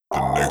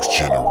The next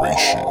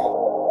generation.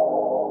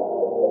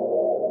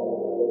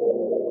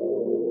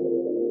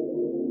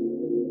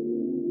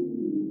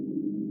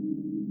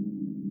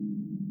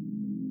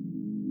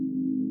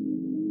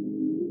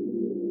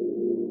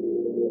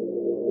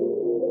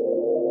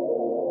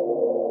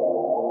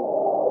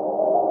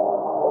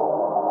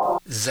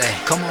 Zay,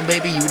 come on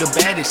baby, you the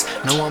baddest.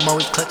 No, I'm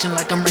always clutching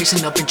like I'm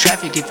racing up in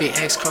traffic. If your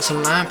ex cross a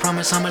line,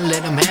 promise I'ma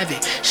let him have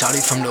it.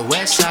 Shawty from the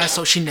west side,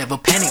 so she never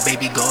panic.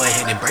 Baby, go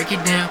ahead and break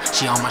it down.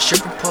 She on my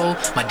stripper pole,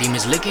 my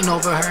demons licking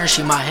over her and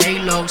she my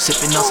halo.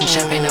 Sipping on some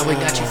champagne, now we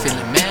got you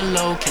feeling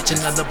mellow. Catch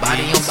another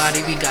body on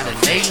body, we gotta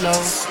lay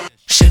low.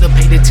 Should've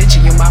paid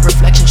attention, you're my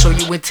reflection, show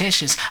you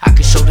intentions. I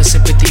can show the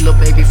sympathy, little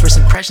baby, first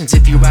impressions.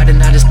 If you riding,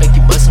 I'd expect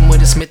you bustin'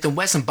 with a Smith &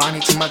 Wesson. Bonnie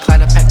to my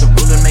Clyde, I pack the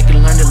ruler, make it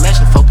learn the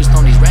lesson. Focused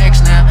on these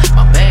rags now,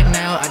 my bag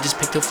now. I just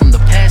picked up from the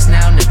past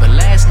now, never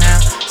last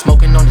now.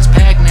 Smoking on this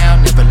pack now,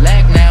 never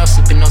lag now.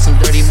 Sipping on some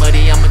dirty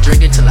muddy, I'ma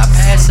drink it till I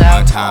pass out.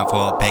 One time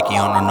for Becky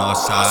on the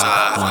north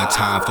side, one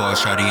time for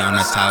Shorty on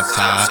the south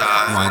side,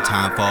 one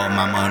time for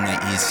Mama on the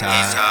east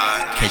side.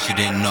 In case you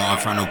didn't know, I'm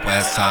from the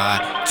west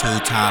side. Two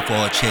time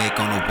for a chick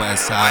on the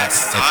west side.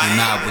 If you're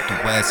not with the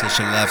west, it's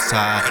your left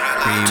side.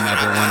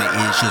 Remember when the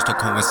east used to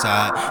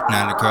coincide.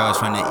 Now the girls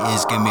from the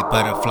east give me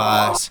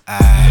butterflies.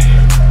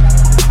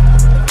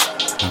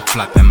 I'm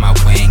flapping my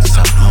wings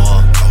up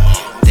north,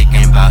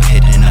 thinking about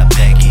hitting up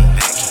Becky.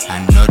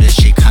 I know that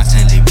she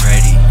constantly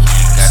ready.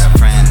 Got a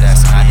friend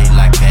that's naughty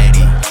like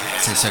Betty.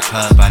 Since her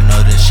club, I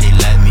know that she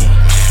let me.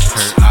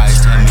 Her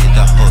eyes tell me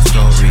the whole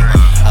story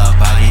of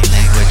body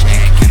language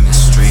and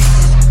chemistry.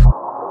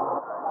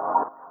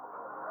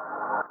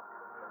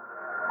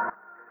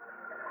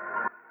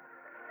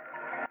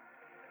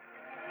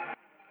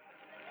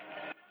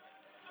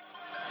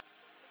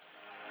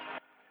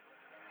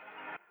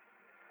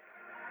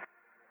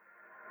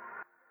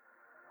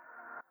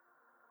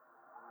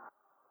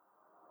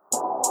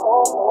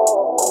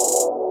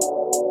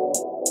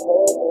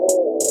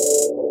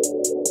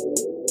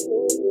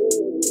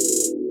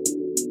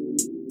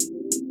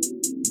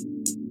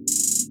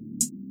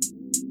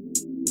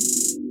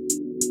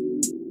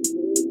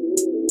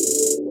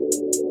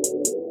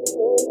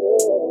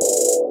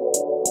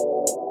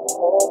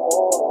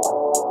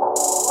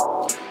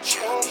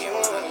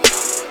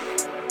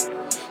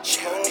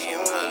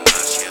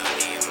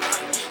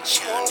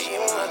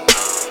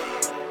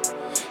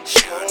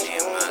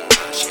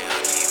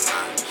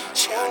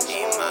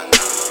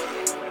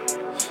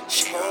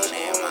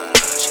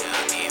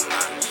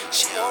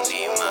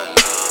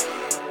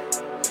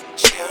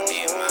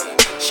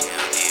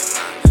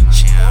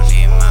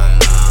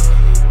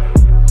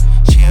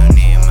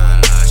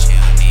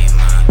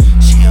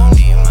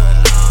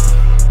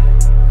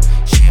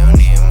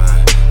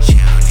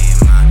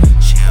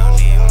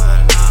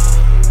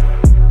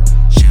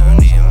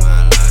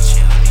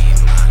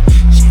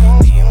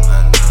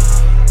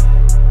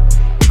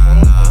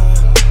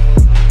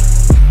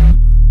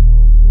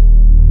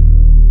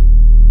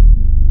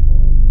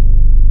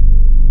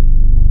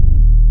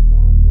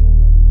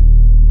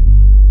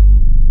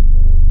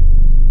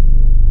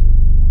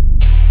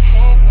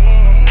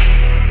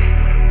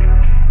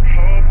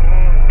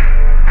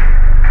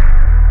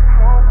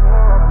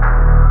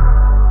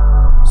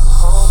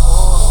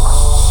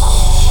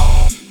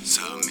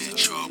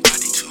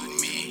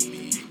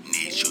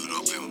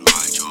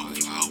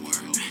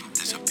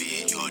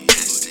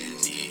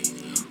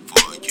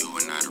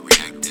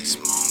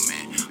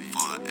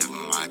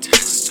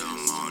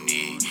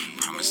 Testimony,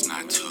 promise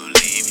not to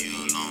leave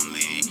you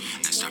lonely.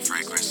 It's the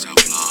fragrance of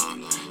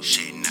love.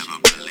 She never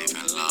believed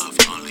in love,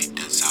 only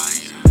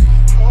desire.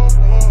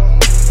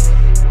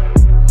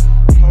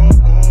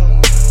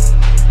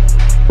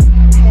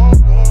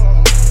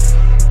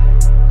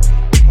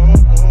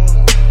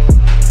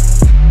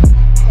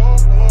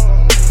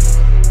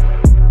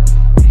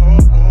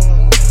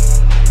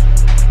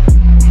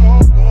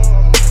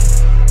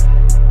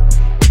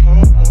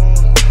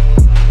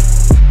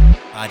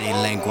 Body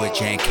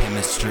language and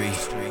chemistry.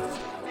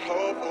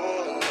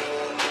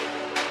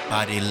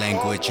 Body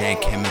language and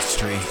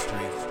chemistry.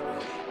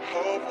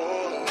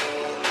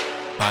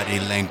 Body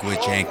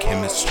language and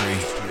chemistry.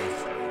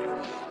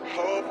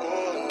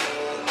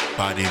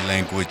 Body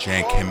language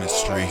and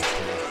chemistry.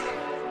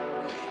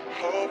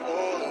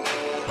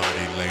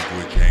 Body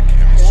language and chemistry.